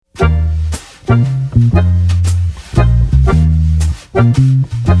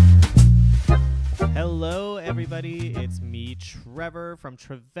Hello, everybody. It's me, Trevor from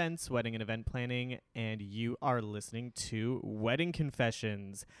Trevent's Wedding and Event Planning, and you are listening to Wedding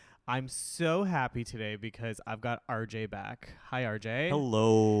Confessions. I'm so happy today because I've got RJ back. Hi, RJ.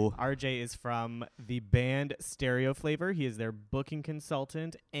 Hello. RJ is from the band Stereo Flavor. He is their booking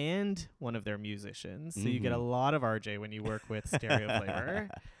consultant and one of their musicians. So you get a lot of RJ when you work with Stereo Flavor.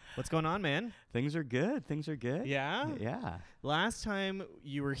 What's going on, man? Things are good. Yeah? Yeah. Last time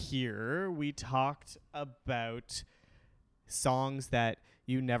you were here, we talked about songs that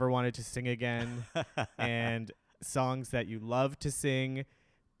you never wanted to sing again and songs that you love to sing.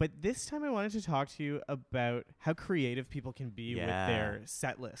 But this time I wanted to talk to you about how creative people can be with their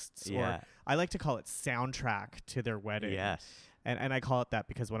set lists. Yeah. Or I like to call it soundtrack to their wedding. Yes. And I call it that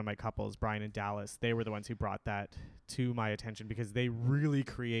because one of my couples, Brian and Dallas, they were the ones who brought that to my attention because they really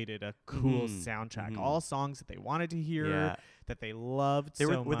created a cool soundtrack. All songs that they wanted to hear, that they loved so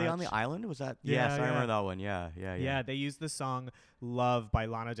much. Were they on the island? Was that? Yeah, yes, I remember that one. Yeah. Yeah, they used the song Love by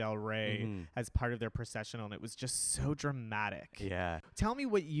Lana Del Rey as part of their processional, and it was just so dramatic. Yeah. Tell me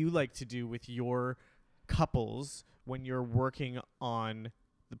what you like to do with your couples when you're working on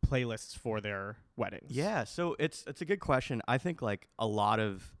the playlists for their weddings. Yeah, so it's a good question. I think like a lot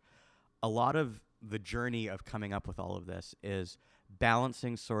of the journey of coming up with all of this is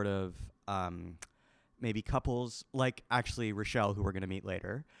balancing sort of maybe couples like actually Rochelle, who we're going to meet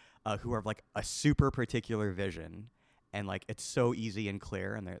later, who have like a super particular vision and like it's so easy and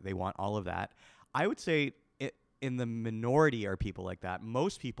clear and they want all of that. I would say in the minority are people like that.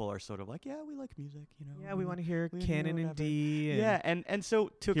 Most people are sort of like, yeah, we like music, you know. Yeah, we want to hear Canon and D. And yeah, and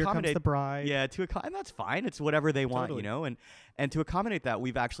so to Here accommodate Comes the Bride. Yeah, and that's fine. It's whatever they want, Totally. you know. And to accommodate that,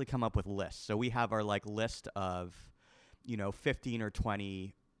 we've actually come up with lists. So we have our like list of, 15 or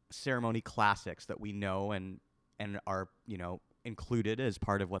 20 ceremony classics that we know and are, included as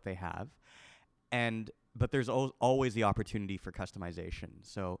part of what they have. But there's always the opportunity for customization.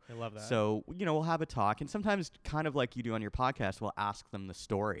 So I love that. So, we'll have a talk. And sometimes kind of like you do on your podcast, we'll ask them the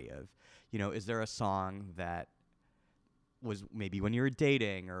story of, is there a song that was maybe when you were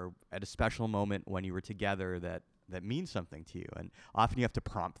dating or at a special moment when you were together that means something to you? And often you have to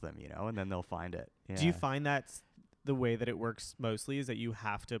prompt them, and then they'll find it. Yeah. Do you find that's the way that it works mostly is that you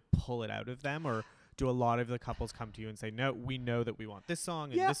have to pull it out of them, or do a lot of the couples come to you and say, no, we know that we want this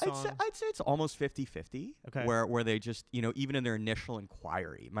song and this song? I'd say it's almost 50-50. Okay. Where they just, even in their initial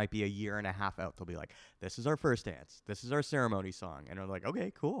inquiry, it might be a year and a half out, they'll be like, this is our first dance. This is our ceremony song. And I'm like,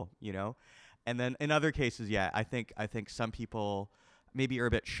 okay, cool, And then in other cases, I think some people maybe are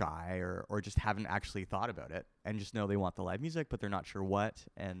a bit shy or just haven't actually thought about it and just know they want the live music, but they're not sure what.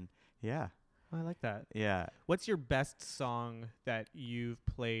 And yeah. I like that. Yeah. What's your best song that you've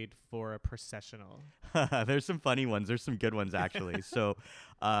played for a processional? There's some funny ones. There's some good ones, actually. So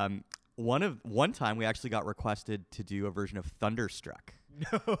one time we actually got requested to do a version of Thunderstruck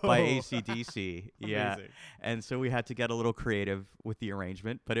by AC/DC. Yeah. Amazing. And so we had to get a little creative with the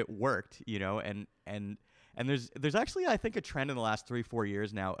arrangement, but it worked, and there's actually, I think, a trend in the last 3-4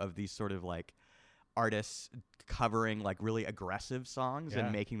 years now of these sort of like artists covering like really aggressive songs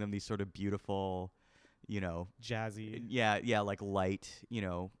and making them these sort of beautiful, jazzy. Yeah, like light,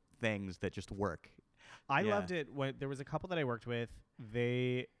 things that just work. I loved it when there was a couple that I worked with.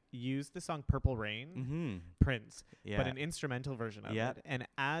 They used the song Purple Rain, Prince, but an instrumental version of it. And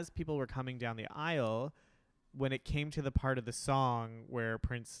as people were coming down the aisle, when it came to the part of the song where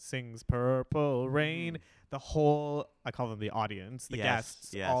Prince sings Purple Rain, the whole, I call them the audience, the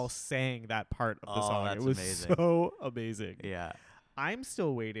guests, all sang that part of the song. It was amazing. so amazing. Yeah. I'm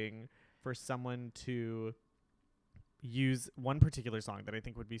still waiting for someone to use one particular song that I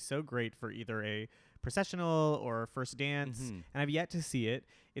think would be so great for either a processional or a first dance, and I've yet to see it.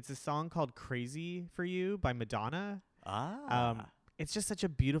 It's a song called Crazy for You by Madonna. It's just such a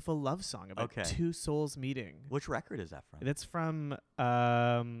beautiful love song about two souls meeting. Which record is that from? That's from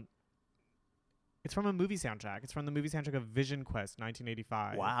it's from a movie soundtrack. It's from the movie soundtrack of Vision Quest,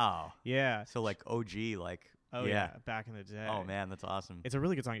 1985. Wow. Yeah. So like OG, like. Oh yeah, back in the day. Oh man, that's awesome. It's a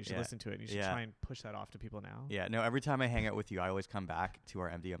really good song. You should listen to it. And you should try and push that off to people now. Yeah. No, every time I hang out with you, I always come back to our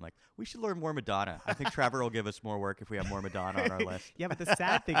MD. I'm like, we should learn more Madonna. I think Trevor will give us more work if we have more Madonna on our list. Yeah, but the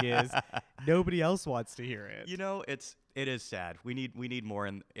sad thing is, nobody else wants to hear it. It is sad. We need more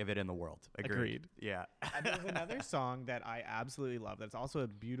of it in the world. Agreed. Yeah. There's another song that I absolutely love. That's also a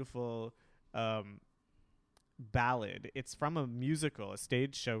beautiful ballad. It's from a musical, a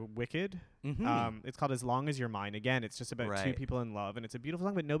stage show, Wicked. It's called As Long As You're Mine. Again, it's just about two people in love, and it's a beautiful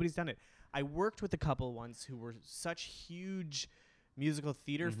song, but nobody's done it. I worked with a couple once who were such huge musical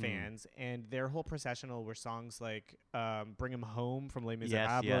theater fans, and their whole processional were songs like "Bring 'Em Home" from Les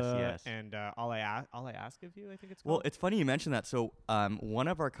Miserables, and All I Ask of You, I think it's called. Well, it's funny you mentioned that. So one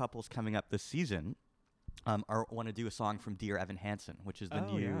of our couples coming up this season want to do a song from Dear Evan Hansen, which is the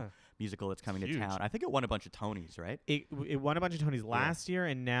new musical that's coming to town. I think it won a bunch of Tonys, right? It won a bunch of Tonys last year,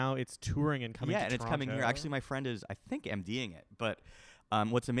 and now it's touring and coming to Toronto. Yeah, and it's coming here. Actually, my friend is, I think, MDing it. But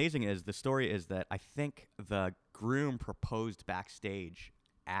what's amazing is the story is that I think the groom proposed backstage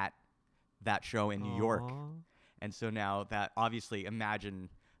at that show in New York. And so now that, obviously, imagine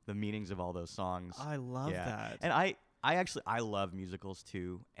the meanings of all those songs. I love that. And I love musicals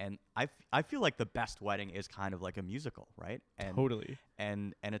too, and I feel like the best wedding is kind of like a musical, right? And, totally.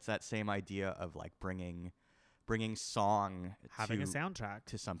 And it's that same idea of like bringing song, having a soundtrack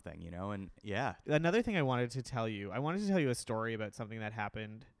to something, you know. And yeah. Another thing I wanted to tell you a story about something that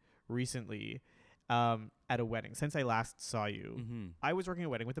happened recently at a wedding. Since I last saw you, I was working a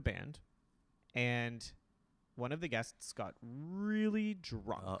wedding with a band, and one of the guests got really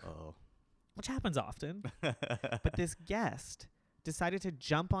drunk. Uh-oh. Which happens often. But this guest decided to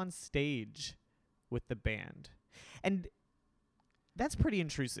jump on stage with the band. And that's pretty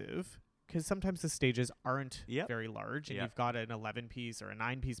intrusive, because sometimes the stages aren't very large, and you've got an 11-piece or a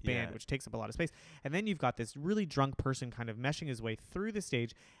 9-piece band, which takes up a lot of space. And then you've got this really drunk person kind of meshing his way through the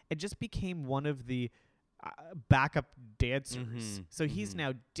stage, and just became one of the backup dancers. So he's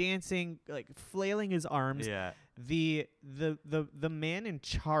now dancing, like flailing his arms. Yeah. The man in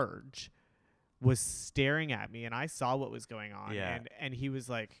charge was staring at me, and I saw what was going on, and he was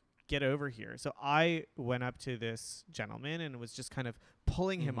like, "Get over here." So I went up to this gentleman and was just kind of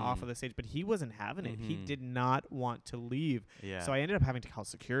pulling him off of the stage, but he wasn't having it. He did not want to leave. So I ended up having to call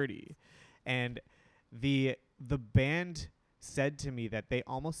security, and the band said to me that they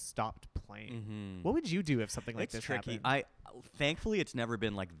almost stopped playing. What would you do if something like this tricky. happened? Thankfully, it's never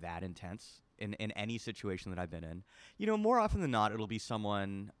been like that intense in any situation that I've been in. You know, more often than not, it'll be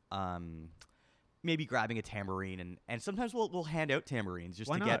someone maybe grabbing a tambourine, and sometimes we'll hand out tambourines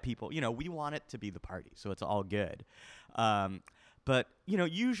just to get people. You know, we want it to be the party, so it's all good. But you know,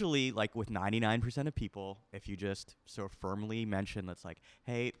 usually, like with 99% of people, if you just so firmly mention that's like,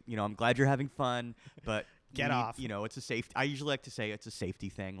 hey, you know, I'm glad you're having fun, but get off. You know, it's a safety. I usually like to say it's a safety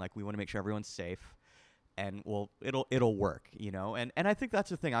thing. Like, we want to make sure everyone's safe. And it'll work, you know, and I think that's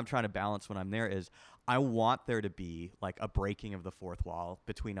the thing I'm trying to balance when I'm there is I want there to be like a breaking of the fourth wall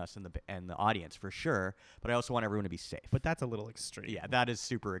between us and the audience for sure, but I also want everyone to be safe. But that's a little extreme. Yeah, that is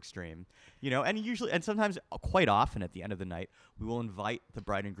super extreme, you know. And sometimes, quite often at the end of the night, we will invite the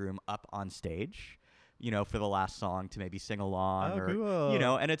bride and groom up on stage, you know, for the last song to maybe sing along, cool. You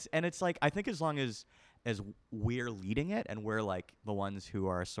know, and it's like I think as long as we're leading it and we're like the ones who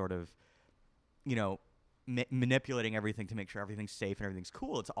are sort of, you know, manipulating everything to make sure everything's safe and everything's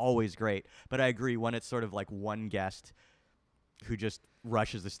cool, it's always great. But I agree, when it's sort of like one guest who just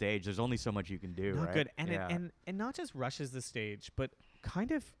rushes the stage, there's only so much you can do. Not right? good. And and not just rushes the stage, but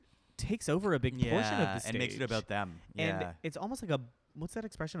kind of takes over a big portion of the stage and makes it about them. And it's almost like what's that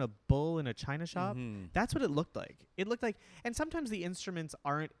expression? A bull in a china shop? That's what it looked like. It looked like, and sometimes the instruments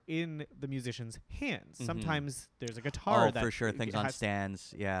aren't in the musician's hands. Sometimes there's a guitar that for sure, things on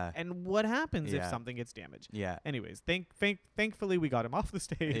stands. Yeah. And what happens if something gets damaged? Yeah. Anyways, thankfully we got him off the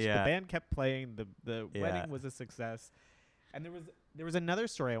stage. Yeah. The band kept playing. The wedding was a success. And there was another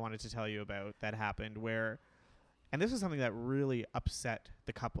story I wanted to tell you about that happened where, and this was something that really upset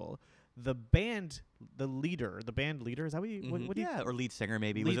the couple. The band leader, is that what you? What do you? Or lead singer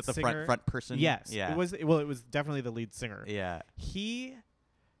maybe. Lead was it the singer? front person? Yes. Yeah. It was. Well, it was definitely the lead singer. Yeah. He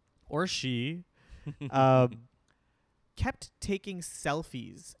or she kept taking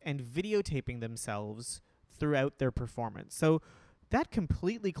selfies and videotaping themselves throughout their performance. So that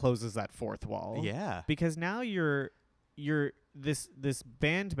completely closes that fourth wall. Yeah. Because now this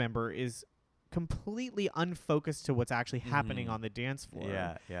band member is completely unfocused to what's actually happening on the dance floor.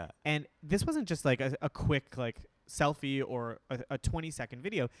 Yeah, yeah. And this wasn't just like a quick like selfie or a 20-second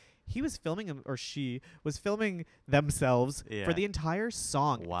video. He was filming them, or she was filming themselves for the entire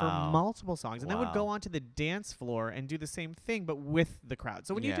song, for multiple songs, and then would go onto the dance floor and do the same thing, but with the crowd.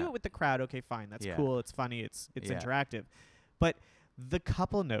 So when you do it with the crowd, okay, fine, that's cool, it's funny, it's interactive. But the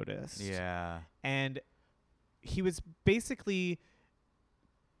couple noticed. Yeah. And he was basically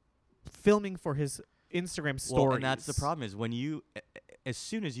filming for his Instagram stories. Well, and that's the problem is when as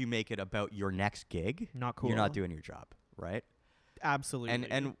soon as you make it about your next gig, not cool. You're not doing your job, right? Absolutely.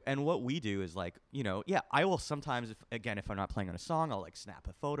 And what we do is like, you know, I will sometimes, if I'm not playing on a song, I'll like snap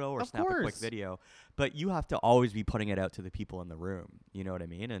a photo or snap a quick video. But you have to always be putting it out to the people in the room. You know what I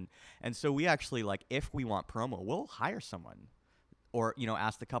mean? And so we actually, like, if we want promo, we'll hire someone or,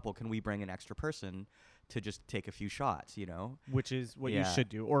 ask the couple, can we bring an extra person to just take a few shots, Which is what you should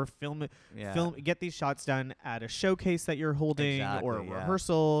do. Or film it. Get these shots done at a showcase that you're holding or a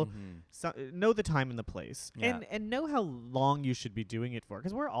rehearsal. So, know the time and the place. And know how long you should be doing it for.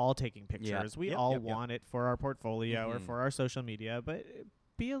 Because we're all taking pictures. We all want it for our portfolio or for our social media. But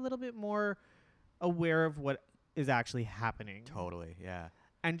be a little bit more aware of what is actually happening. Totally, yeah.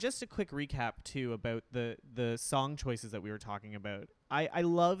 And just a quick recap, too, about the song choices that we were talking about. I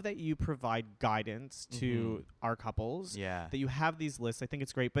love that you provide guidance to our couples. Yeah. That you have these lists. I think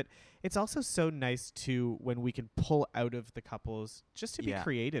it's great. But it's also so nice, too, when we can pull out of the couples just to be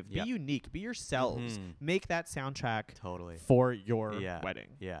creative. Be unique. Be yourselves. Make that soundtrack for your wedding.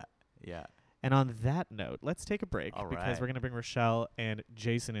 Yeah, yeah. And on that note, let's take a break because we're going to bring Rochelle and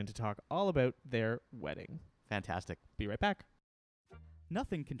Jason in to talk all about their wedding. Fantastic. Be right back.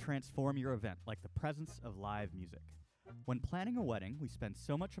 Nothing can transform your event like the presence of live music. When planning a wedding, we spend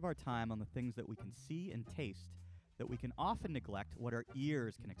so much of our time on the things that we can see and taste that we can often neglect what our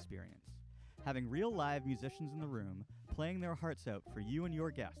ears can experience. Having real live musicians in the room, playing their hearts out for you and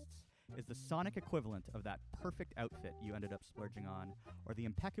your guests, is the sonic equivalent of that perfect outfit you ended up splurging on, or the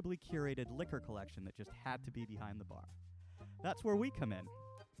impeccably curated liquor collection that just had to be behind the bar. That's where we come in.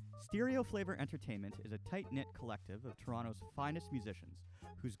 Stereo Flavor Entertainment is a tight-knit collective of Toronto's finest musicians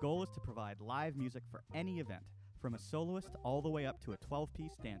whose goal is to provide live music for any event, from a soloist all the way up to a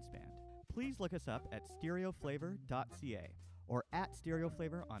 12-piece dance band. Please look us up at stereoflavor.ca or at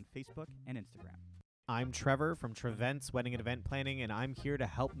Stereoflavor on Facebook and Instagram. I'm Trevor from Trevent's Wedding and Event Planning, and I'm here to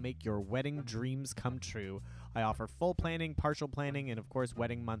help make your wedding dreams come true. I offer full planning, partial planning, and of course,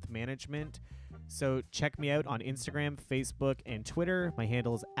 wedding month management. So check me out on Instagram, Facebook, and Twitter. My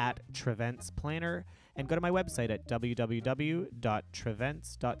handle is @TreventsPlanner. And go to my website at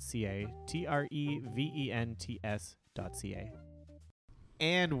www.trevents.ca, TREVENTS.ca.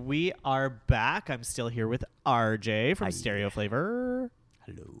 And we are back. I'm still here with RJ from Stereo Flavor.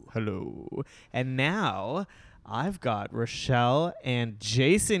 Hello. And now I've got Rochelle and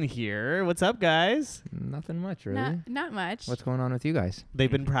Jason here. What's up, guys? Nothing much, really. Not much. What's going on with you guys?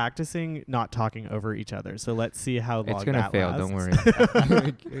 They've been practicing not talking over each other, so let's see how long it's gonna fail. lasts. Don't worry.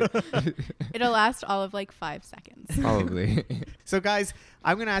 It'll last all of like 5 seconds. Probably. So, guys,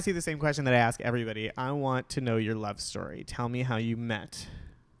 I'm going to ask you the same question that I ask everybody. I want to know your love story. Tell me how you met.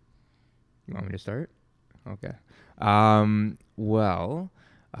 You want me to start? Okay. Well,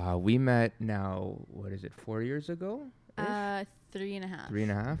 we met now, 4 years ago? 3.5.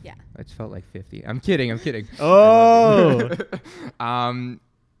 3.5? Yeah. It's felt like 50. I'm kidding. Oh!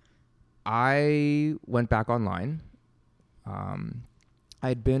 I went back online.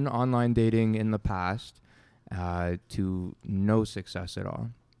 I'd been online dating in the past to no success at all.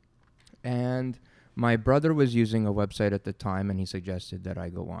 And my brother was using a website at the time, and he suggested that I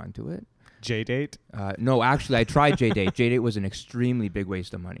go on to it. JDate? No, actually, I tried JDate. JDate was an extremely big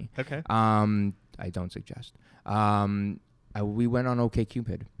waste of money. Okay. I don't suggest. We went on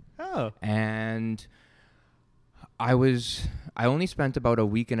OkCupid. Oh. And I only spent about a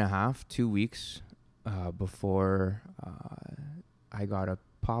week and a half, 2 weeks, before I got a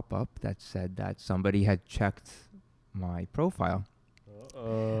pop-up that said that somebody had checked my profile.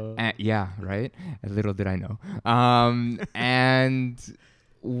 Yeah, right? Little did I know. And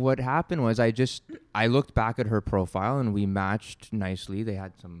what happened was I looked back at her profile and we matched nicely. They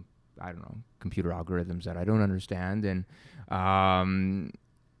had some, computer algorithms that I don't understand. And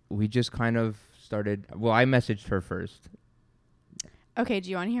we just kind of started, I messaged her first. Okay, do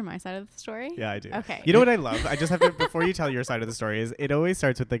you want to hear my side of the story? Yeah, I do. Okay. You know what I love? I just have to, before you tell your side of the story, is it always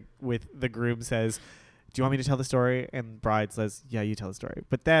starts with the groom says, do you want me to tell the story? And bride says, yeah, you tell the story.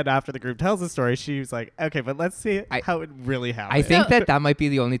 But then after the groom tells the story, she's like, okay, but let's see how it really happened. I think that might be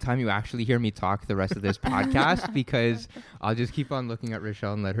the only time you actually hear me talk the rest of this podcast, because I'll just keep on looking at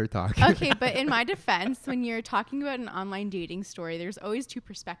Rochelle and let her talk. Okay, but in my defense, when you're talking about an online dating story, there's always two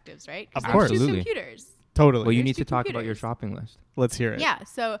perspectives, right? Of course. There's two computers. Totally. Well, you need to talk about your shopping list. Let's hear it. Yeah,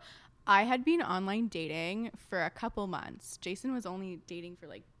 so I had been online dating for a couple months. Jason was only dating for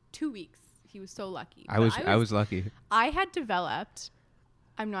like 2 weeks. He was so lucky. I was lucky. I had developed,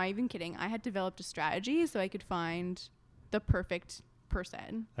 I'm not even kidding, I had developed a strategy so I could find the perfect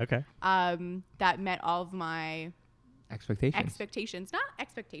person. Okay. That met all of my expectations. Not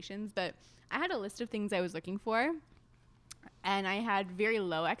expectations, but I had a list of things I was looking for. And I had very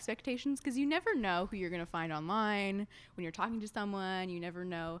low expectations because you never know who you're going to find online when you're talking to someone. You never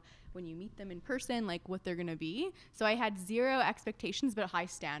know when you meet them in person, like what they're going to be. So I had zero expectations, but high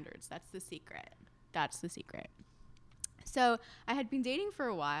standards. That's the secret. So I had been dating for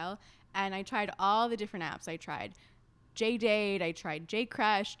a while, and I tried all the different apps. I tried JDate, I tried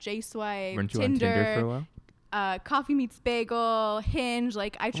JCrush, JSwipe, Weren't you on Tinder for a while? Coffee Meets Bagel, Hinge.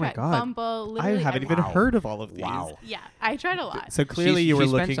 Like I tried God. Bumble. I Literally haven't even everything. heard of all of these. Wow. Yeah, I tried a lot. So clearly you were She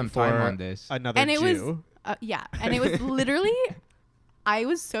spent looking some for time on this. another And it Jew. was yeah, and it was literally I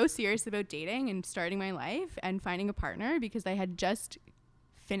was so serious about dating and starting my life and finding a partner because I had just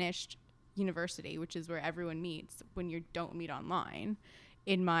finished university, which is where everyone meets when you don't meet online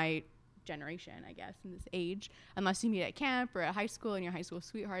in my generation, I guess, in this age, unless you meet at camp or at high school and your high school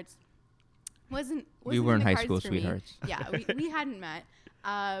sweethearts. We weren't high school sweethearts. Yeah, we hadn't met.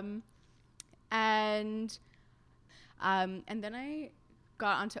 And then I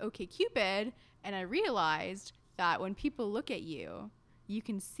got onto OkCupid and I realized that when people look at you, you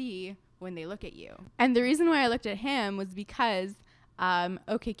can see when they look at you. And the reason why I looked at him was because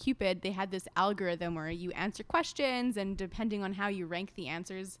OkCupid, they had this algorithm where you answer questions, and depending on how you rank the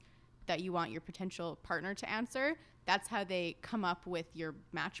answers that you want your potential partner to answer, that's how they come up with your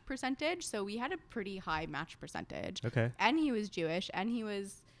match percentage. So we had a pretty high match percentage. Okay. And he was Jewish, and he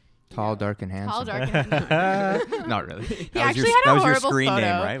was Tall, dark, and handsome. Tall, dark, and handsome. Not really. He That was actually your, had that a was your horrible screen photo.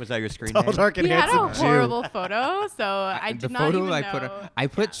 name, right? Was that your screen Tall, name? dark, and He had handsome a Jew. horrible photo, so I The did not photo even I know. put I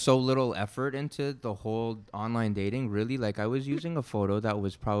put so little effort into the whole online dating. Really, like I was using a photo that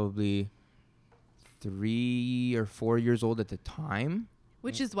was probably 3 or 4 years old at the time.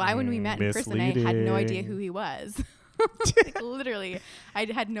 Which is why when we met in person, I had no idea who he was. Like, literally, I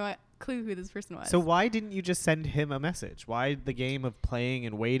had no clue who this person was. So why didn't you just send him a message? Why the game of playing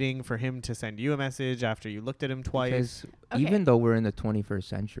and waiting for him to send you a message after you looked at him twice? Because Okay. even though we're in the 21st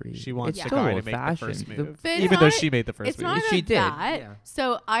century, She wants it's the still guy to make the old-fashioned. first The- move, But it's even though not- she made the first it's move. not about She did, that. yeah.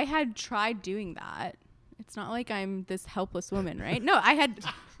 So I had tried doing that. It's not like I'm this helpless woman, right? No, I had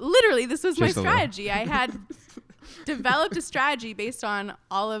literally, this was my Just a little. strategy. I had developed a strategy based on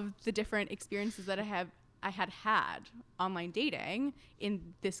all of the different experiences that I had online dating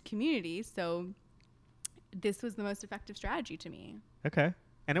in this community. So this was the most effective strategy to me. Okay.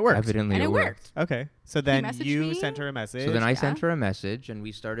 And it worked. Evidently, And it it worked. Okay. So then messaged you me. sent her a message. So then I Yeah. sent her a message, and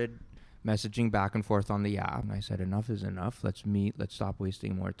we started messaging back and forth on the app. And I said, "Enough is enough. Let's meet. Let's stop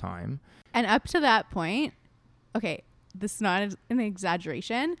wasting more time." And up to that point, okay, this is not an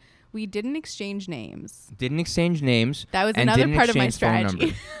exaggeration. We didn't exchange names. Didn't exchange names. That was and another didn't part of my exchange phone strategy.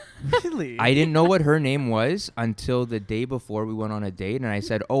 numbers. Really? I didn't know what her name was until the day before we went on a date, and I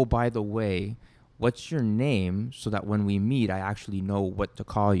said, "Oh, by the way, what's your name, so that when we meet, I actually know what to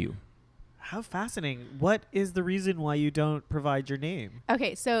call you." How fascinating. What is the reason why you don't provide your name?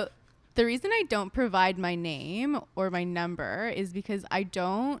 Okay, so the reason I don't provide my name or my number is because I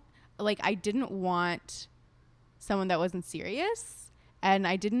didn't want someone that wasn't serious, and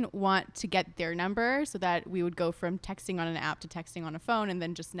I didn't want to get their number so that we would go from texting on an app to texting on a phone and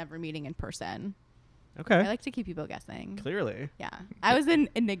then just never meeting in person. Okay. I like to keep people guessing. Clearly. Yeah. I was an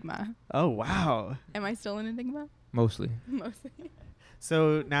enigma. Oh, wow. Am I still an enigma? Mostly. Mostly.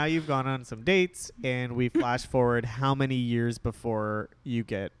 So now you've gone on some dates, and we flash forward how many years before you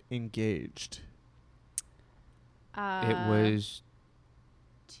get engaged? It was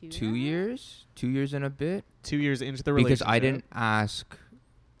 2 years, 2 years and a bit. 2 years into the relationship. Because I didn't ask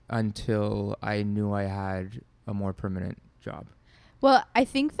until I knew I had a more permanent job. Well, I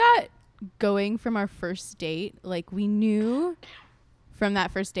think that going from our first date, like we knew from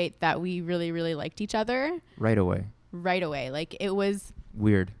that first date that we really, really liked each other Right away. right away. Like it was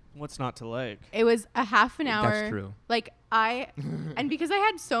Weird. What's not to like? a half an hour. That's true. Like and because I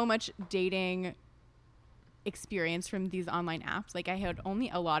had so much dating experience from these online apps, like I had only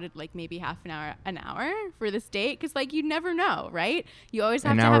allotted like maybe half an hour for this date, because like you never know, right? You always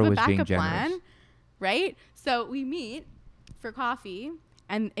have An to hour have a was being backup generous. plan, right? So we meet for coffee,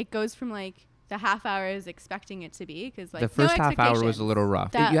 and it goes from like the half hour is expecting it to be, because like The first no half hour was a expectations. little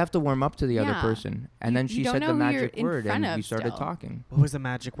rough. That- You have to warm up to the other Yeah. person. And You- then you she don't said know the who you're magic in word, front and of we started still. talking. What was the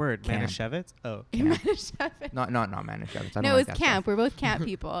magic word? Camp. Manischewitz? Oh, Not Manischewitz. I don't No, it like was that camp. stuff. We're both camp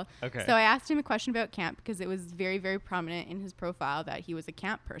people. Okay. So I asked him a question about camp because it was very, very prominent in his profile that he was a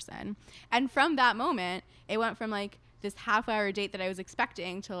camp person. And from that moment, it went from like this half-hour date that I was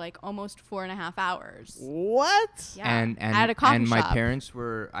expecting to like almost 4.5 hours. What? Yeah. And at a coffee and my shop. parents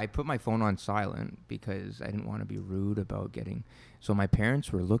were, I put my phone on silent because I didn't want to be rude about getting, so my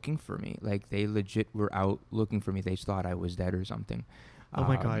parents were looking for me. Like they legit were out looking for me. They thought I was dead or something. Oh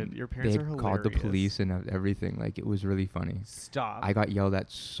my God, your parents they are called the hilarious. police and everything. Like it was really funny. Stop. I got yelled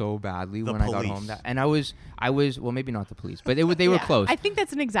at so badly The when I got home. police. And I was well, maybe not the police, but they were Yeah, close. I think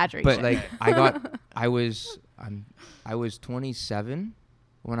that's an exaggeration. But like I was 27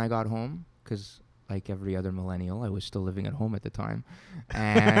 when I got home, because like every other millennial, I was still living at home at the time,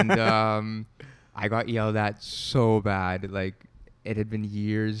 and I got yelled at so bad. Like, it had been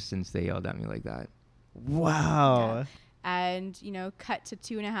years since they yelled at me like that. Wow. Yeah. And, cut to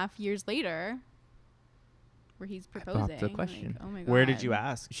 2.5 years later where he's proposing. I popped the question. Like, oh my God. Where did you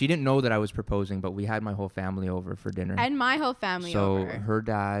ask? She didn't know that I was proposing, but we had my whole family over for dinner. And my whole family over. So her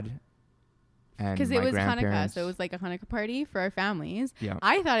dad and because my it was Hanukkah, grandparents. so it was like a Hanukkah party for our families. Yeah.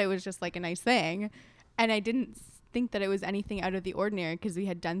 I thought it was just like a nice thing, and I didn't think that it was anything out of the ordinary because we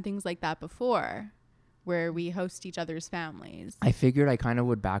had done things like that before, where we host each other's families. I figured I kind of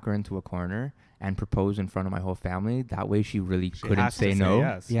would back her into a corner and propose in front of my whole family. That way, she really couldn't say no.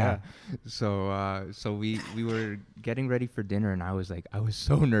 Yes. Yeah. So we were getting ready for dinner, and I was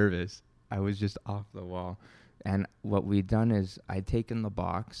so nervous. I was just off the wall. And what we'd done is I'd taken the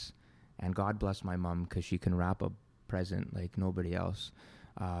box, and God bless my mom because she can wrap a present like nobody else.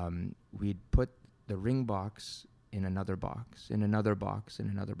 We'd put the ring box in another box, in another box, in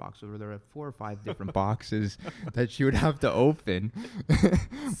another box. So there are 4 or 5 different boxes that she would have to open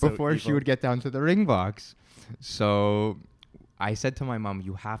before she would get down to the ring box. So I said to my mom,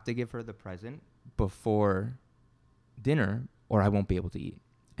 you have to give her the present before dinner or I won't be able to eat.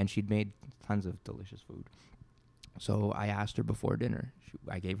 And she'd made tons of delicious food. So I asked her before dinner.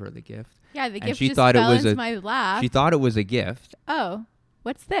 I gave her the gift. Yeah, the and gift she just thought fell it was into my lap. She thought it was a gift. Oh,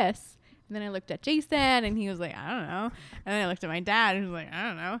 what's this? And then I looked at Jason, and he was like, I don't know. And then I looked at my dad, and he was like, I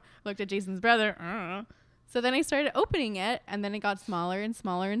don't know. Looked at Jason's brother, I don't know. So then I started opening it, and then it got smaller and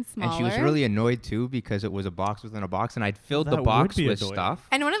smaller and smaller. And she was really annoyed, too, because it was a box within a box, and I'd filled the box with stuff.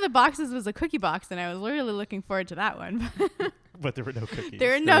 And one of the boxes was a cookie box, and I was literally looking forward to that one. But there were no cookies.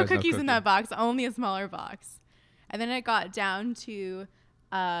 There were no cookies in that box, only a smaller box. And then it got down to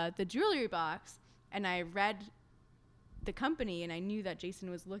the jewelry box, and I read the company, and I knew that Jason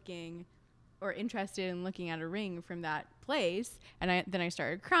was looking or interested in looking at a ring from that place. And then I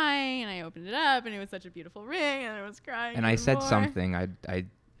started crying, and I opened it up, and it was such a beautiful ring, and I was crying. And I said more. something. I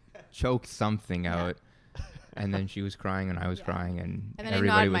choked something out. And then she was crying, and I was crying, and then everybody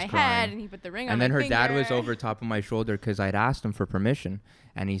I was nodded my crying. head, and he put the ring on and my then her finger. dad was over top of my shoulder because I'd asked him for permission.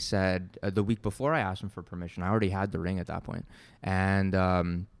 And he said, the week before I asked him for permission, I already had the ring at that point.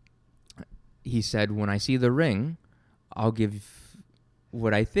 And he said, when I see the ring, I'll give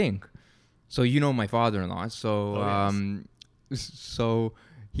what I think. So you know my father-in-law. So so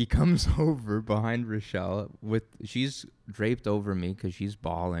he comes over behind Rochelle she's draped over me because she's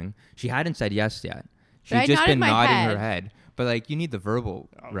bawling. She hadn't said yes yet. She'd just been nodding her head. But like you need the verbal,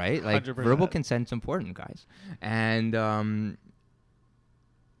 right? Like 100%. verbal consent's important, guys. And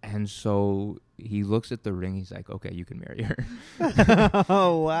so he looks at the ring. He's like, okay, you can marry her.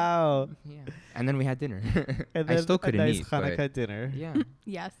 Oh, wow. Yeah. And then we had dinner. And I then still couldn't a nice eat. Hanukkah dinner. Yeah.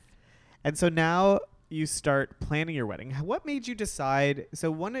 Yes. And so now you start planning your wedding. What made you decide?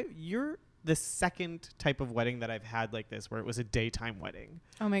 So you're the second type of wedding that I've had like this, where it was a daytime wedding.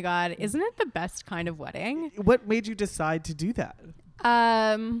 Oh my God. Isn't it the best kind of wedding? What made you decide to do that?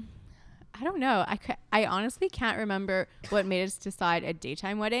 I don't know. I honestly can't remember what made us decide a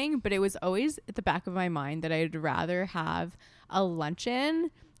daytime wedding, but it was always at the back of my mind that I'd rather have a luncheon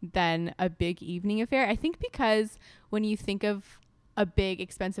than a big evening affair. I think because when you think of a big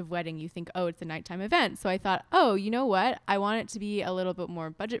expensive wedding, you think, oh, it's a nighttime event. So I thought, oh, you know what? I want it to be a little bit more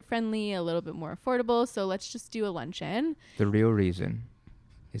budget friendly, a little bit more affordable. So let's just do a luncheon. The real reason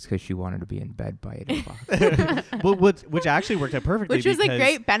is because she wanted to be in bed by 8 o'clock. Well, which actually worked out perfectly. Which was a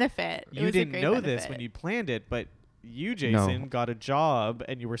great benefit. You didn't know this when you planned it, but you, Jason, got a job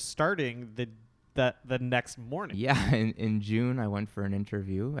and you were starting the next morning. Yeah, in June I went for an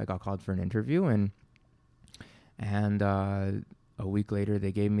interview. I got called for an interview, and a week later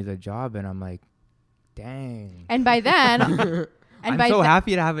they gave me the job, and I'm like, dang. And by then, I'm so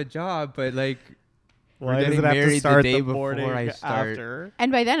happy to have a job, but like, why does getting it have to married start the day morning before I start. after?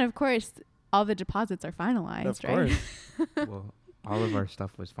 and by then, of course, all the deposits are finalized, Of right? course. Well, all of our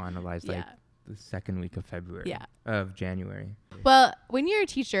stuff was finalized like Yeah. the second week of February. Yeah. Of January. Well, when you're a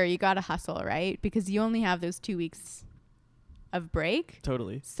teacher, you got to hustle, right? Because you only have those 2 weeks of break.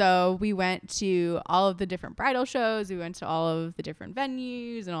 Totally. So we went to all of the different bridal shows. We went to all of the different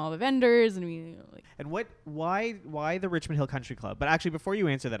venues and all the vendors, and And why the Richmond Hill Country Club? But actually, before you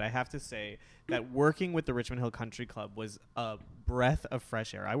answer that, I have to say that working with the Richmond Hill Country Club was a breath of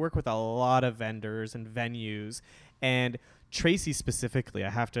fresh air. I work with a lot of vendors and venues, and Tracy specifically, I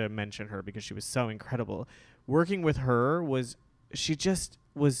have to mention her because she was so incredible. Working with her she just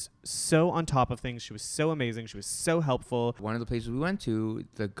was so on top of things. She was so amazing. She was so helpful. One of the places we went to,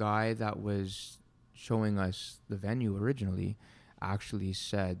 the guy that was showing us the venue originally actually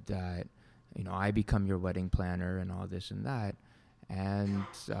said that, I become your wedding planner and all this and that. And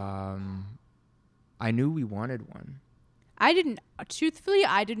I knew we wanted one. I didn't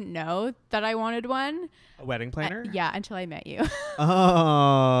know that I wanted one. A wedding planner? Yeah, until I met you.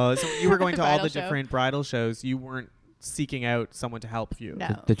 Oh, so you were going to all Bridal the show. different bridal shows. You weren't seeking out someone to help you.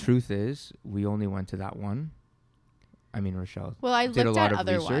 No. The truth is, we only went to that one. I mean, Rochelle Well, I did a looked lot at of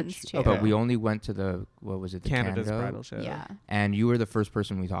other research, ones too. Okay. but we only went to the Canada's Canada, bridal show. Yeah. and you were the first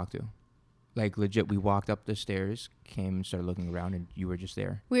person we talked to. Like legit, we walked up the stairs, came and started looking around, and you were just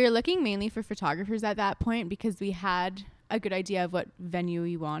there. We were looking mainly for photographers at that point because we had a good idea of what venue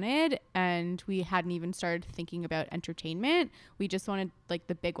we wanted, and we hadn't even started thinking about entertainment. We just wanted like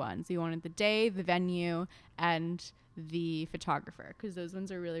the big ones. We wanted the day, the venue, and the photographer, because those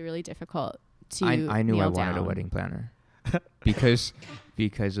ones are really, really difficult to I knew I nail wanted a down. wedding planner because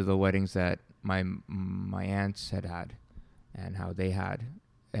of the weddings that my aunts had and how they had,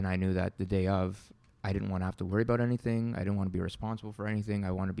 and I knew that the day of, I didn't want to have to worry about anything. I didn't want to be responsible for anything.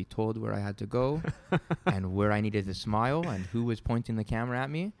 I wanted to be told where I had to go and where I needed to smile and who was pointing the camera at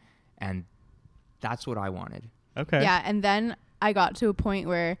me, and that's what I wanted. Okay. Yeah, and then I got to a point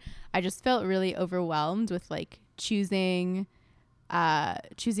where I just felt really overwhelmed with like choosing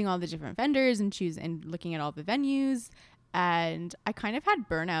all the different vendors and looking at all the venues, and I kind of had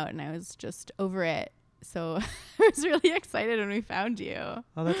burnout and I was just over it. So I was really excited when we found you.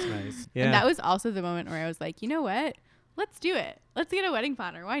 Oh, that's nice. Yeah. And that was also the moment where I was like, you know what? Let's do it. Let's get a wedding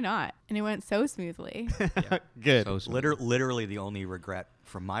planner. Why not? And it went so smoothly. good. So smooth. Literally, the only regret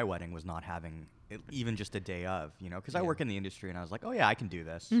from my wedding was not having even just a day of, because I work in the industry and I was like, oh yeah, I can do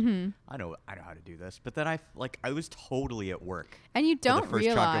this. Mm-hmm. I know how to do this. But then I was totally at work. And you for don't the first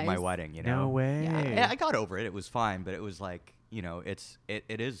realize chunk of my wedding. No way. Yeah. I got over it. It was fine. But it was like, it's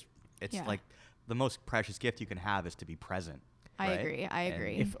Yeah. like the most precious gift you can have is to be present. I right? agree. I And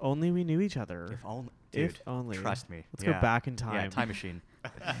agree. If only we knew each other. If only, dude, If only. trust me. Let's go back in time. Yeah, time machine.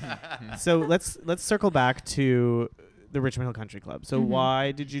 So let's circle back to the Richmond Hill Country Club. So Mhm.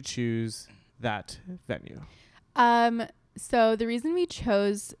 why did you choose that venue? So the reason we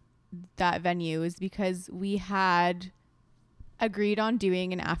chose that venue is because we had agreed on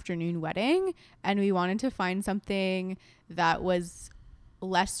doing an afternoon wedding, and we wanted to find something that was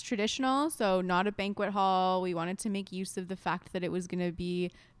less traditional, so not a banquet hall. We wanted to make use of the fact that it was going to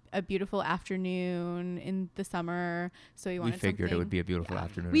be a beautiful afternoon in the summer. So we wanted figured it would something- be a beautiful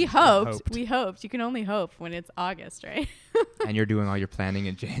afternoon. We hoped. hoped. We hoped. You can only hope when it's August, right? And you're doing all your planning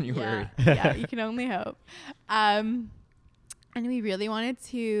in January. Yeah, you can only hope. And we really wanted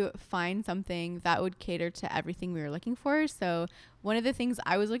to find something that would cater to everything we were looking for. So one of the things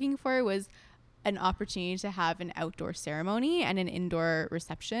I was looking for was an opportunity to have an outdoor ceremony and an indoor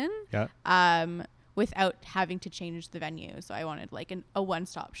reception. Yeah. Without having to change the venue. So I wanted like a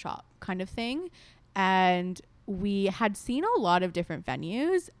one-stop shop kind of thing. And we had seen a lot of different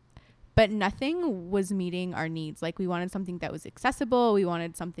venues, but nothing was meeting our needs. Like we wanted something that was accessible. We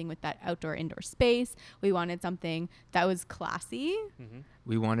wanted something with that outdoor indoor space. We wanted something that was classy. Mm-hmm.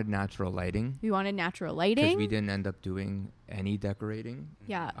 We wanted natural lighting We wanted natural because lighting. we didn't end up doing any decorating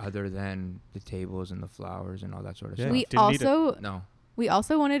Yeah. other than the tables and the flowers and all that sort of Yeah. stuff. We Didn't need it. No.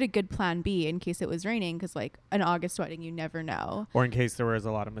 wanted a good plan B in case it was raining, because like an August wedding, you never know. Or in case there was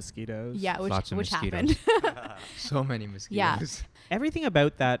a lot of mosquitoes. Yeah, Lots of which mosquitoes. happened. So many mosquitoes. Yeah. Everything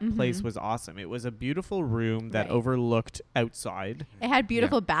about that place Mhm. was awesome. It was a beautiful room that Right. overlooked outside. It had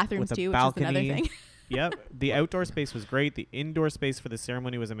beautiful bathrooms With a too, which is another balcony. thing. Yep. The outdoor space was great. The indoor space for the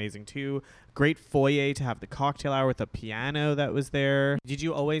ceremony was amazing too. Great foyer to have the cocktail hour with a piano that was there. Did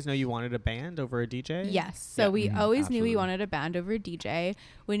you always know you wanted a band over a DJ? Yes. So Yeah. we Mhm, always knew we absolutely. wanted a band over a DJ.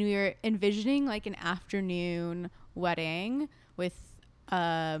 When we were envisioning like an afternoon wedding with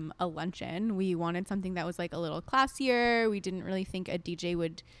a luncheon, we wanted something that was like a little classier. We didn't really think a DJ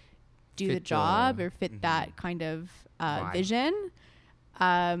would do Fit the job the- or fit Mhm. that kind of Vibe. vision.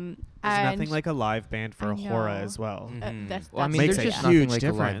 There's And nothing like a live band for I a hora know. as well. Mhm. Well, I mean, Makes there's a just huge nothing like a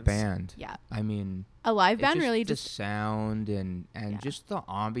difference. live band. yeah, I mean, a live it's band just really the just sound and Yeah. just the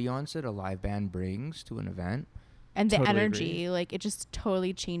ambiance that a live band brings to an event. and the Totally energy, like it just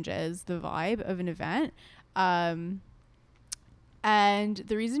totally changes the vibe of an event. And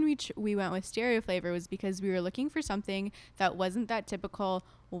the reason we went with Stereo Flavor was because we were looking for something that wasn't that typical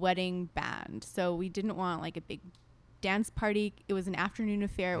wedding band. So we didn't want like a big dance party. It was an afternoon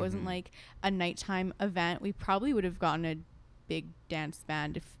affair. It wasn't Mhm. like a nighttime event. We probably would have gotten a big dance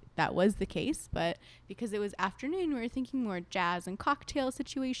band if that was the case, but because it was afternoon, we were thinking more jazz and cocktail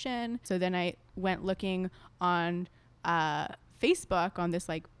situation. So then I went looking on Facebook on this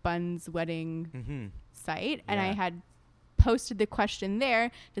like Buns wedding Mm-hmm. site, and I Yeah. had posted the question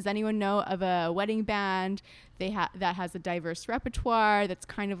there. Does anyone know of a wedding band that has a diverse repertoire that's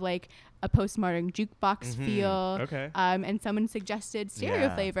kind of like a postmodern jukebox feel? Okay. And someone suggested Stereo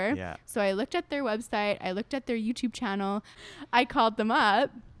Flavor. Yeah. So I looked at their website. I looked at their YouTube channel. I called them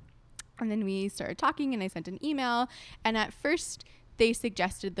up. And then we started talking, and I sent an email. And at first, they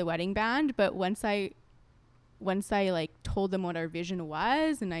suggested the wedding band, but once I like told them what our vision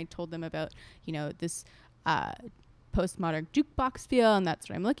was, and I told them about, you know, this postmodern jukebox feel, and that's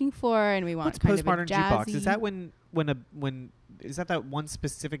what I'm looking for, and we want What's kind of a postmodern jukebox? jazzy. Is that when is that one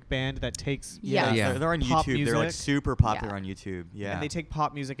specific band that takes Yeah. Yeah. They're on pop YouTube. They're like music? super popular Yeah. on YouTube. Yeah. and they take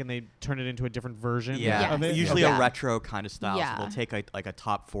pop music and they turn it into a different version Yeah, of it? usually Okay. a retro kind of style. Yeah. So they'll take like a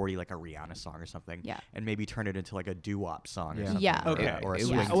top 40, like a Rihanna song or something, Yeah. and maybe turn it into like a doo-wop song or Yeah. something. Yeah. Okay. Or a It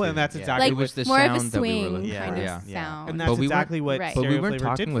swing was- Oh, and tune. that's Yeah. exactly It was the more of a sound that we were swing looking Yeah. kind for. of Yeah. Yeah. sound. And that's But we exactly what Right. But we Stereo weren't Flavor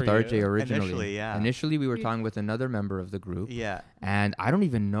talking did with for RJ you. originally. Initially, yeah. Initially, we were talking with another member of the group, Yeah. and I don't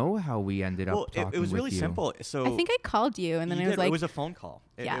even know how we ended up Well, talking it was with really you. simple. So I think I called you, and then you I was did. like, it was a phone call.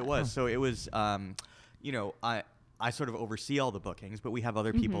 Yeah. It was. So it was, you know, I sort of oversee all the bookings, but we have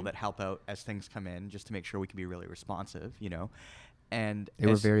other people that help out as things come in, just to make sure we can be really responsive, you know. And They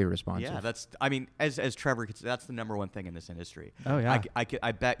were as- very responsive. Yeah, that's. I mean, as Trevor, that's the number one thing in this industry. Oh, yeah.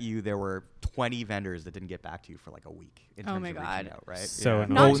 I bet you there were 20 vendors that didn't get back to you for like a week. In Oh terms my of God. reaching out, right? So Yeah.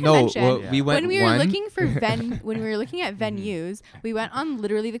 annoying. Not Oh to no! mention, Well, Yeah. we went when we were one. looking for when we were looking at venues, we went on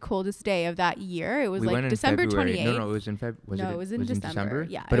literally the coldest day of that year. It was we like went in December February. 28th. No, it was in February. No, it was in December.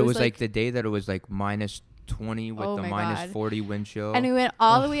 Yeah, but it it was was like like- the day that it was like minus 20 with Oh the my minus God. 40 wind chill. And we went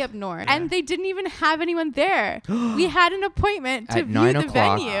all the way up north, and they didn't even have anyone there. We had an appointment to At view 9 the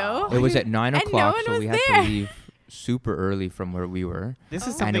o'clock. venue. It was at 9 And no o'clock, one so was we had there. to leave super early from where we were. This is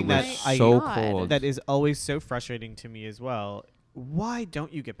Oh And something it that was I so God. cold. that is always so frustrating to me as well. Why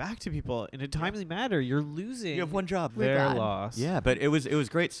don't you get back to people in a timely manner? You're losing. You have one job. We're Their glad. loss. Yeah, but it was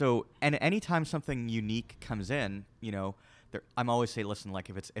great. So, and anytime something unique comes in, you know, I'm always say, listen, like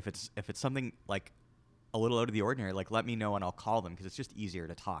if it's something like a little out of the ordinary, like let me know and I'll call them because it's just easier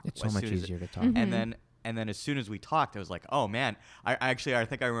to talk. It's so as much soon as easier to talk. Mhm. And then as soon as we talked, I was like, oh man, I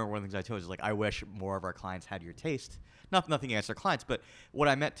think I remember one of the things I told you is like, I wish more of our clients had your taste. Nothing against our clients, but what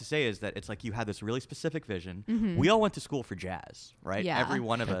I meant to say is that it's like you had this really specific vision. We all went to school for jazz, right? Yeah. Every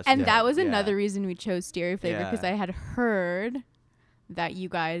one of us. And did. that was Yeah. another reason we chose Stereo Flavor, because Yeah. I had heard that you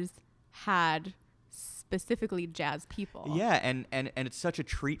guys had specifically jazz people. Yeah, and it's such a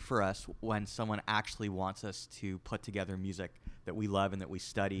treat for us when someone actually wants us to put together music that we love and that we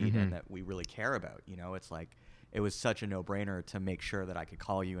studied and that we really care about. You know, it's like it was such a no-brainer to make sure that I could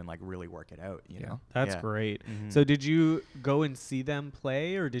call you and like really work it out. You know, That's Yeah. great. Mhm. So did you go and see them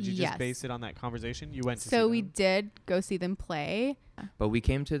play, or did you Yes. just base it on that conversation? You went to see So we them? did go see them play. But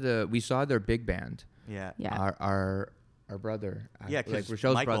we saw their big band. Yeah. Yeah. Our brother, Yeah, like 'cause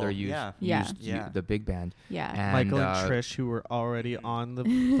Rochelle's Michael, brother used, yeah. Yeah. used Yeah. the big band. Yeah. And, Michael and Trish, who were already on the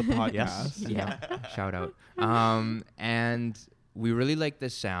podcast. Yes. Yeah. Shout out. And we really liked the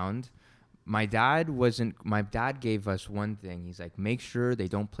sound. My dad gave us one thing. He's like, make sure they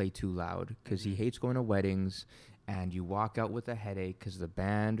don't play too loud because he hates going to weddings and you walk out with a headache because the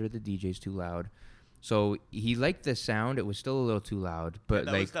band or the DJ's too loud. So he liked the sound. It was still a little too loud, but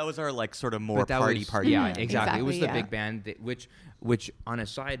that was our like sort of more but that party was- party. Yeah, Mhm. exactly. It was the Exactly, big band, which on a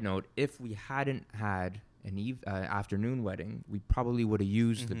side note, if we hadn't had an afternoon wedding, we probably would have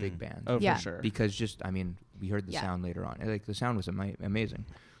used the big band. Oh, Yeah. for sure. Because we heard the Yeah. sound later on. Like the sound was amazing.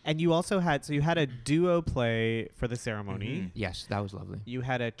 And you also had a duo play for the ceremony. Mhm. Yes, that was lovely. You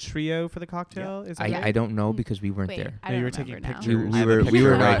had a trio for the cocktail. Is that Yeah. right? I don't know because we weren't Wait, there. I No, don't you were remember taking now. pictures. I have a we picture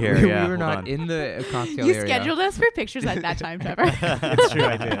were right not here. we Yeah, were hold not on. in the cocktail You area. scheduled us for pictures at that time, Trevor. It's true,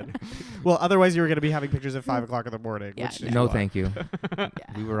 I did. Well, otherwise you were going to be having pictures at 5 o'clock in the morning. Yeah, which is No, fun. thank you. Yeah.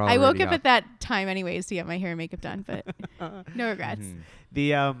 We were I woke already up at that time anyways to get my hair and makeup done, but no regrets.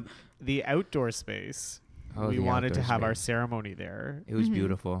 Mhm. The outdoor space. Oh, we the wanted to outdoor have our space. ceremony there, It was Mhm.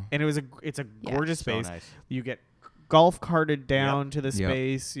 beautiful. and it's a Yeah. gorgeous So space. nice. You get golf carted down to the Yep.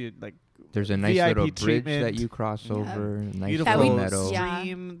 space. You like There's a nice VIP little bridge treatment. that you cross Yeah. over. Nice beautiful That we- meadow. Yeah.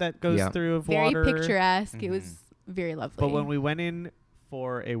 stream that goes Yeah. through of Very water. picturesque. It Mhm. was very lovely. But when we went in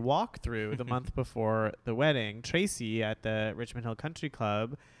for a walkthrough the month before the wedding, Tracy at the Richmond Hill Country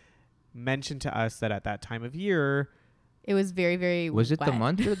Club mentioned to us that at that time of year, it was very, very Was it the wet.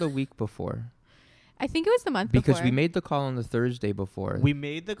 month or the week before? I think it was the month Because before. we made the call on the Thursday before. We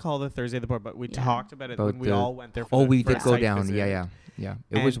made the call the Thursday before, but we talked about it when we all went there. Oh, we for did go site down. visit. Yeah.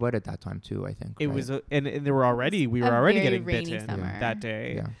 It was wet at that time too, I think. It right? was, and we were already very getting rainy bitten summer. that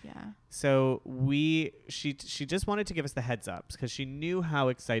day. Yeah. Yeah. So she just wanted to give us the heads up because she knew how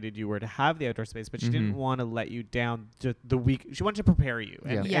excited you were to have the outdoor space, but she didn't want to let you down the week. She wanted to prepare you,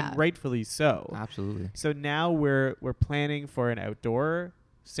 and rightfully so. Absolutely. So now we're planning for an outdoor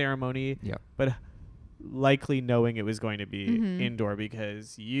ceremony, but likely knowing it was going to be indoor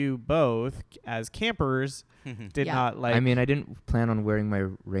because you both, as campers, did not like. I mean, I didn't plan on wearing my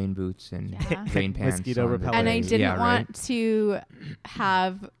rain boots and rain pants. Mosquito repellent. And I didn't want to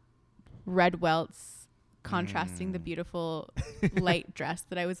have red welts contrasting the beautiful light dress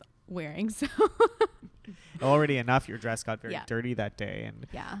that I was wearing. So already enough, your dress got very dirty that day, and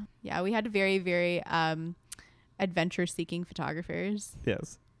we had very, very adventure-seeking photographers.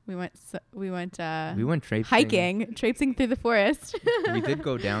 Yes. We went traipsing through the forest. We did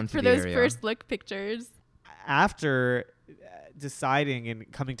go down to for those first look pictures. After deciding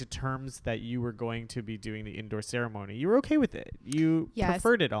and coming to terms that you were going to be doing the indoor ceremony, you were okay with it. You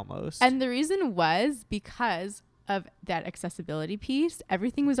preferred it almost. And the reason was because of that accessibility piece.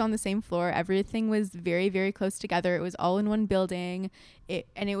 Everything was on the same floor. Everything was very, very close together. It was all in one building.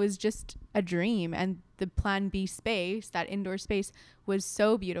 And it was just a dream. And the Plan B space, that indoor space, was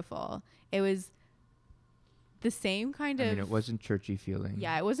so beautiful. It was the same kind of... I mean, it wasn't churchy feeling.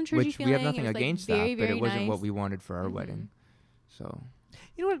 Yeah, it wasn't churchy feeling. We have nothing against that, but it wasn't nice. what we wanted for our wedding. So...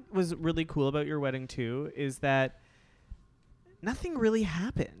 You know what was really cool about your wedding, too, is that nothing really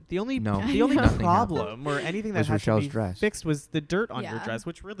happened. The only problem or anything that had to be fixed was the dirt on your dress,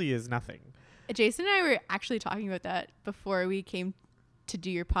 which really is nothing. Jason and I were actually talking about that before we came to do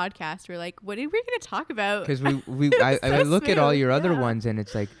your podcast. We're like, what are we going to talk about? Because I look at all your other ones and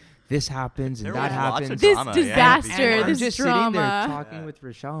it's like, this happens and that happens. This disaster, this just drama. Sitting there talking with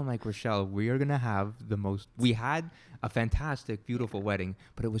Rochelle. I'm like, Rochelle, we are going to have we had a fantastic, beautiful wedding,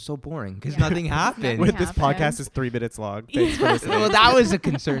 but it was so boring because nothing happened. This podcast is 3 minutes long. Thanks for listening. Well, that was a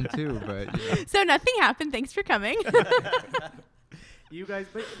concern too, but So nothing happened. Thanks for coming. You guys,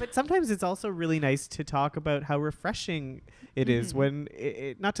 but sometimes it's also really nice to talk about how refreshing it is when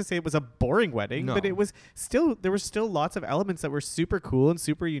not to say it was a boring wedding, but it was still, there were still lots of elements that were super cool and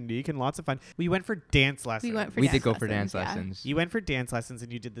super unique and lots of fun. We went for dance lessons. We did go for dance lessons. You went for dance lessons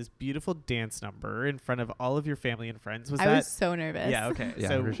and you did this beautiful dance number in front of all of your family and friends. I was so nervous. Yeah, okay. Yeah,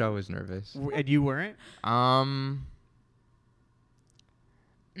 so Rochelle was nervous. And you weren't? I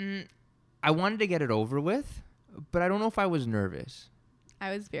wanted to get it over with, but I don't know if I was nervous.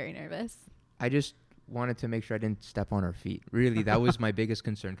 I was very nervous. I just wanted to make sure I didn't step on her feet. Really, that was my biggest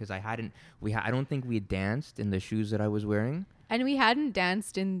concern because I don't think we had danced in the shoes that I was wearing. And we hadn't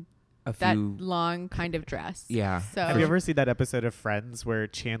danced in that long kind of dress. Yeah. So have you ever seen that episode of Friends where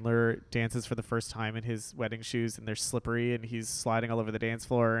Chandler dances for the first time in his wedding shoes and they're slippery and he's sliding all over the dance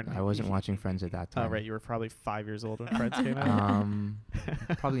floor? And I wasn't watching Friends at that time. Oh, right. You were probably 5 years old when Friends came out.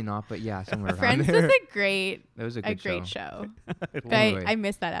 Probably not, but yeah, somewhere Friends around there. was a great show. But I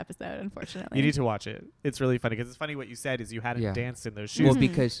missed that episode, unfortunately. You need to watch it. It's really funny because it's funny what you said is you hadn't danced in those shoes. Well,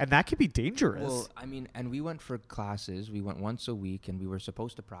 because and that could be dangerous. Well, I mean, and we went for classes. We went once a week and we were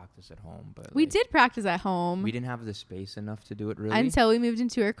supposed to practice at home, but we did practice at home. We didn't have the space enough to do it really. Until we moved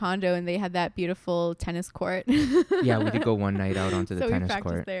into our condo and they had that beautiful tennis court. Yeah, we did go one night out onto the tennis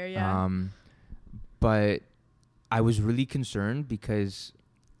court. There, yeah. But I was really concerned because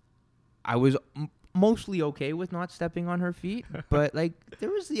I was mostly okay with not stepping on her feet, but like there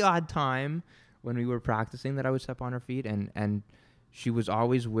was the odd time when we were practicing that I would step on her feet, and she was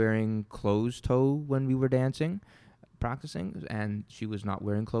always wearing closed toe when we were practicing, and she was not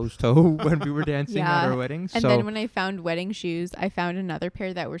wearing closed toe when we were dancing at our wedding. And then when I found wedding shoes, I found another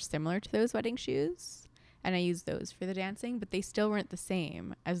pair that were similar to those wedding shoes, and I used those for the dancing, but they still weren't the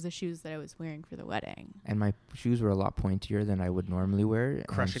same as the shoes that I was wearing for the wedding. And my shoes were a lot pointier than I would normally wear.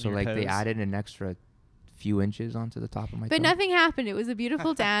 Crushing so your toes. They added an extra few inches onto the top of my toe. But nothing happened. It was a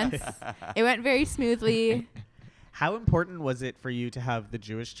beautiful dance. It went very smoothly. How important was it for you to have the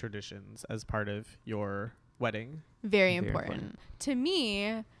Jewish traditions as part of your wedding? Very important. To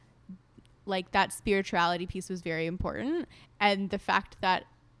me, like that spirituality piece was very important. And the fact that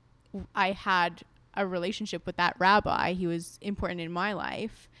I had a relationship with that rabbi, he was important in my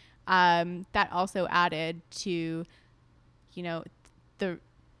life, that also added to,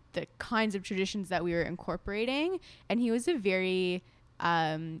 the kinds of traditions that we were incorporating. And he was a very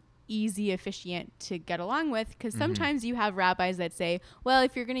easy officiant to get along with, because sometimes you have rabbis that say, well,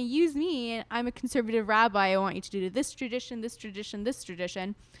 if you're going to use me and I'm a conservative rabbi, I want you to do this tradition, this tradition, this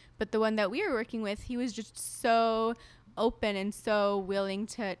tradition. But the one that we were working with, he was just so open and so willing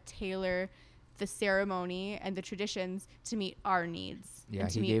to tailor the ceremony and the traditions to meet our needs and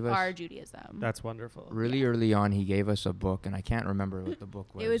to meet our Judaism. That's wonderful. Really early on, he gave us a book, and I can't remember what the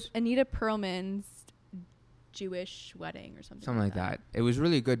book was. It was Anita Perlman's Jewish Wedding or something like that. It was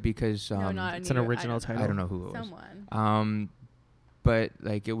really good because no, not it's an original title. I don't know who it was. Someone. But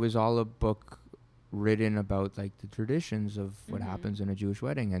like it was all a book written about like the traditions of what happens in a Jewish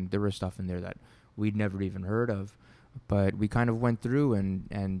wedding, and there was stuff in there that we'd never even heard of. But we kind of went through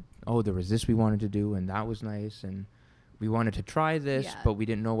and there was this we wanted to do, and that was nice, and we wanted to try this, but we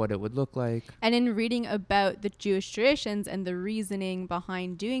didn't know what it would look like. And in reading about the Jewish traditions and the reasoning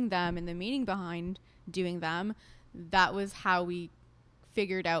behind doing them and the meaning behind doing them, that was how we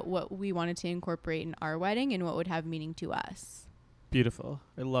figured out what we wanted to incorporate in our wedding and what would have meaning to us. Beautiful.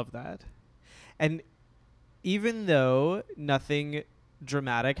 I love that. And even though nothing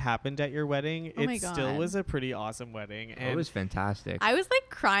dramatic happened at your wedding, it still was a pretty awesome wedding. And it was fantastic. I was like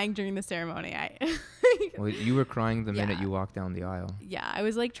crying during the ceremony. Well, you were crying the minute you walked down the aisle. Yeah, I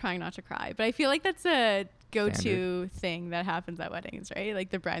was like trying not to cry, but I feel like that's a go-to thing that happens at weddings, right? Like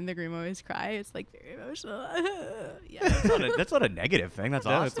the bride and the groom always cry. It's like very emotional. Yeah, that's not a negative thing. That's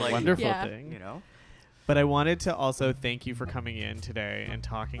awesome. It's a wonderful thing, you know. But I wanted to also thank you for coming in today and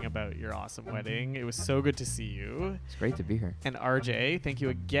talking about your awesome wedding. It was so good to see you. It's great to be here. And RJ, thank you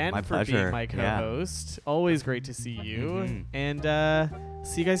again my for pleasure. being my co-host. Always great to see you. And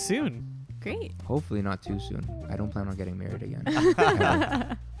see you guys soon. Great. Hopefully not too soon. I don't plan on getting married again.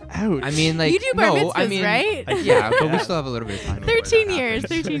 Ouch. I mean, like, you do bar mitzvahs, right? Yeah, but we still have a little bit of time. 13 years.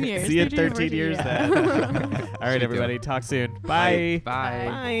 13 years. See you in 13 years then. All right, everybody. Talk soon. Bye.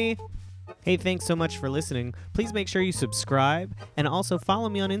 Bye. Bye. Hey, thanks so much for listening. Please make sure you subscribe and also follow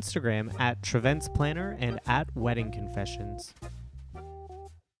me on Instagram at TreventsPlanner and at Wedding Confessions.